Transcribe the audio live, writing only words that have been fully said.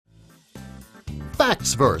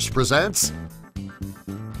Factsverse presents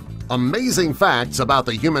Amazing Facts About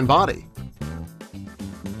the Human Body.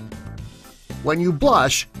 When you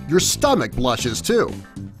blush, your stomach blushes too.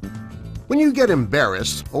 When you get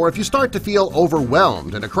embarrassed or if you start to feel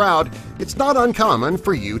overwhelmed in a crowd, it's not uncommon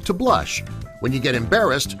for you to blush. When you get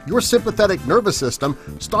embarrassed, your sympathetic nervous system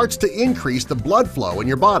starts to increase the blood flow in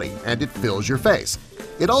your body and it fills your face.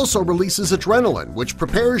 It also releases adrenaline, which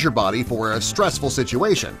prepares your body for a stressful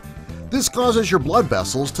situation. This causes your blood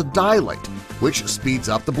vessels to dilate, which speeds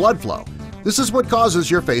up the blood flow. This is what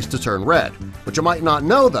causes your face to turn red. What you might not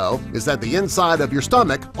know, though, is that the inside of your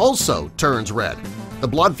stomach also turns red. The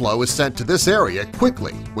blood flow is sent to this area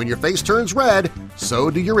quickly. When your face turns red,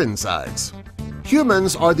 so do your insides.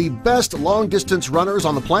 Humans are the best long-distance runners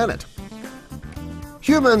on the planet.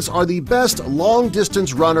 Humans are the best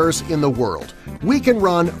long-distance runners in the world. We can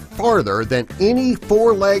run farther than any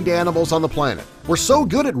four-legged animals on the planet. We're so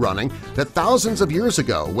good at running that thousands of years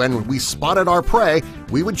ago, when we spotted our prey,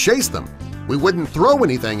 we would chase them. We wouldn't throw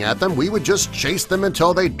anything at them, we would just chase them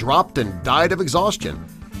until they dropped and died of exhaustion.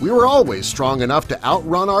 We were always strong enough to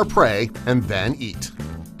outrun our prey and then eat.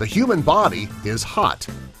 The human body is hot.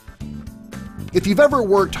 If you've ever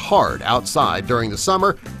worked hard outside during the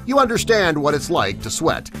summer, you understand what it's like to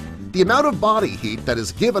sweat. The amount of body heat that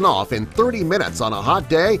is given off in 30 minutes on a hot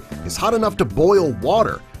day is hot enough to boil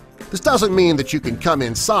water. This doesn't mean that you can come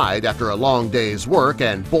inside after a long day's work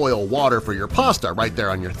and boil water for your pasta right there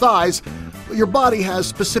on your thighs. Your body has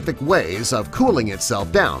specific ways of cooling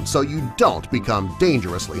itself down so you don't become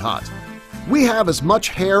dangerously hot. We have as much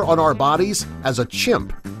hair on our bodies as a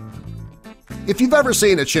chimp. If you've ever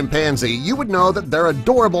seen a chimpanzee, you would know that they're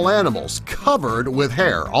adorable animals covered with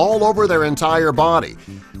hair all over their entire body.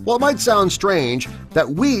 Well, it might sound strange that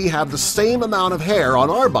we have the same amount of hair on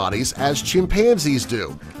our bodies as chimpanzees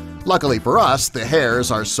do. Luckily for us, the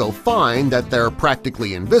hairs are so fine that they're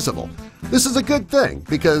practically invisible. This is a good thing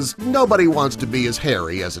because nobody wants to be as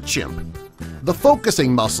hairy as a chimp. The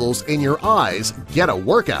focusing muscles in your eyes get a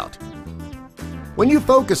workout. When you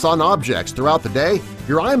focus on objects throughout the day,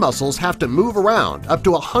 your eye muscles have to move around up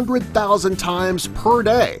to 100,000 times per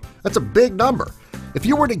day. That's a big number. If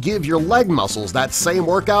you were to give your leg muscles that same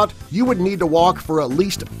workout, you would need to walk for at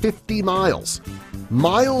least 50 miles.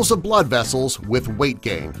 Miles of blood vessels with weight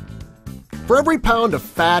gain. For every pound of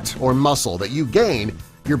fat or muscle that you gain,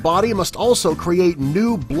 your body must also create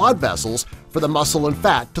new blood vessels for the muscle and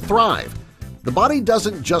fat to thrive. The body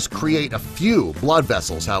doesn't just create a few blood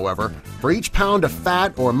vessels, however. For each pound of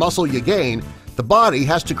fat or muscle you gain, the body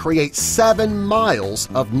has to create 7 miles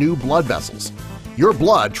of new blood vessels. Your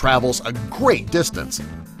blood travels a great distance.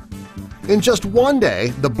 In just one day,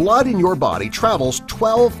 the blood in your body travels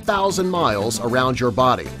 12,000 miles around your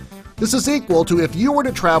body. This is equal to if you were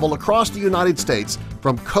to travel across the United States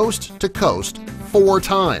from coast to coast 4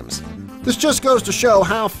 times. This just goes to show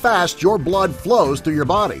how fast your blood flows through your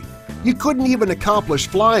body. You couldn't even accomplish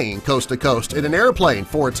flying coast to coast in an airplane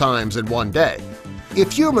 4 times in one day.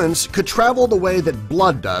 If humans could travel the way that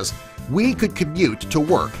blood does, we could commute to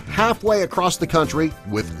work halfway across the country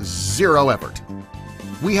with zero effort.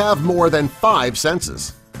 We have more than 5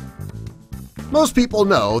 senses. Most people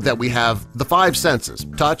know that we have the 5 senses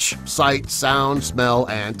 – touch, sight, sound, smell,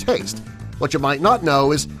 and taste. What you might not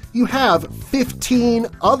know is you have 15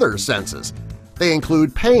 other senses. They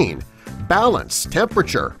include pain, balance,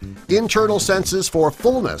 temperature, internal senses for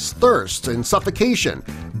fullness, thirst, and suffocation,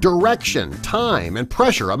 direction, time, and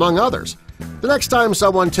pressure, among others. The next time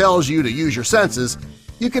someone tells you to use your senses,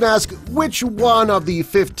 you can ask which one of the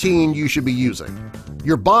 15 you should be using.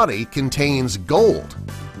 Your body contains gold.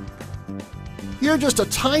 You're just a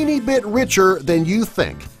tiny bit richer than you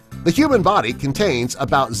think. The human body contains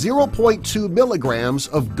about 0.2 milligrams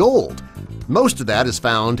of gold. Most of that is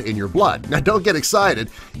found in your blood. Now don't get excited,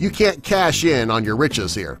 you can't cash in on your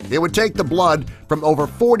riches here. It would take the blood from over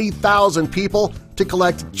 40,000 people to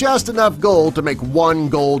collect just enough gold to make 1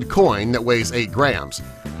 gold coin that weighs 8 grams.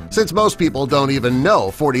 Since most people don't even know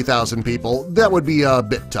 40,000 people, that would be a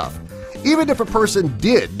bit tough. Even if a person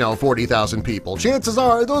did know 40,000 people, chances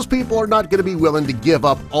are those people are not going to be willing to give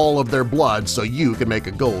up all of their blood so you can make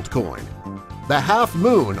a gold coin. The half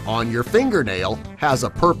moon on your fingernail has a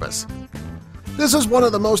purpose. This is one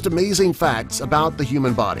of the most amazing facts about the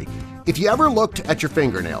human body. If you ever looked at your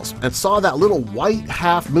fingernails and saw that little white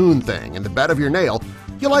half-moon thing in the bed of your nail,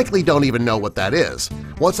 you likely don't even know what that is.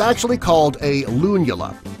 Well, it's actually called a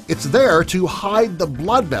lunula. It's there to hide the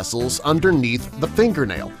blood vessels underneath the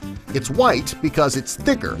fingernail. It's white because it's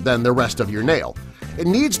thicker than the rest of your nail. It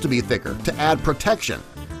needs to be thicker to add protection.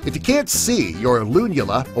 If you can't see your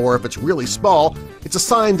lunula, or if it's really small, it's a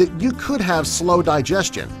sign that you could have slow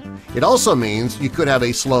digestion. It also means you could have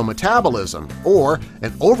a slow metabolism or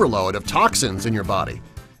an overload of toxins in your body.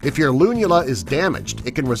 If your lunula is damaged,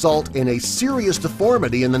 it can result in a serious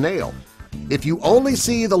deformity in the nail. If you only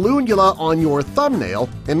see the lunula on your thumbnail,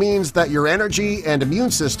 it means that your energy and immune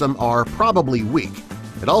system are probably weak.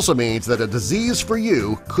 It also means that a disease for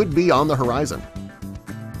you could be on the horizon.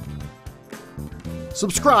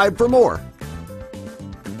 Subscribe for more!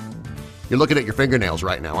 You're looking at your fingernails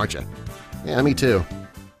right now, aren't you? Yeah, me too.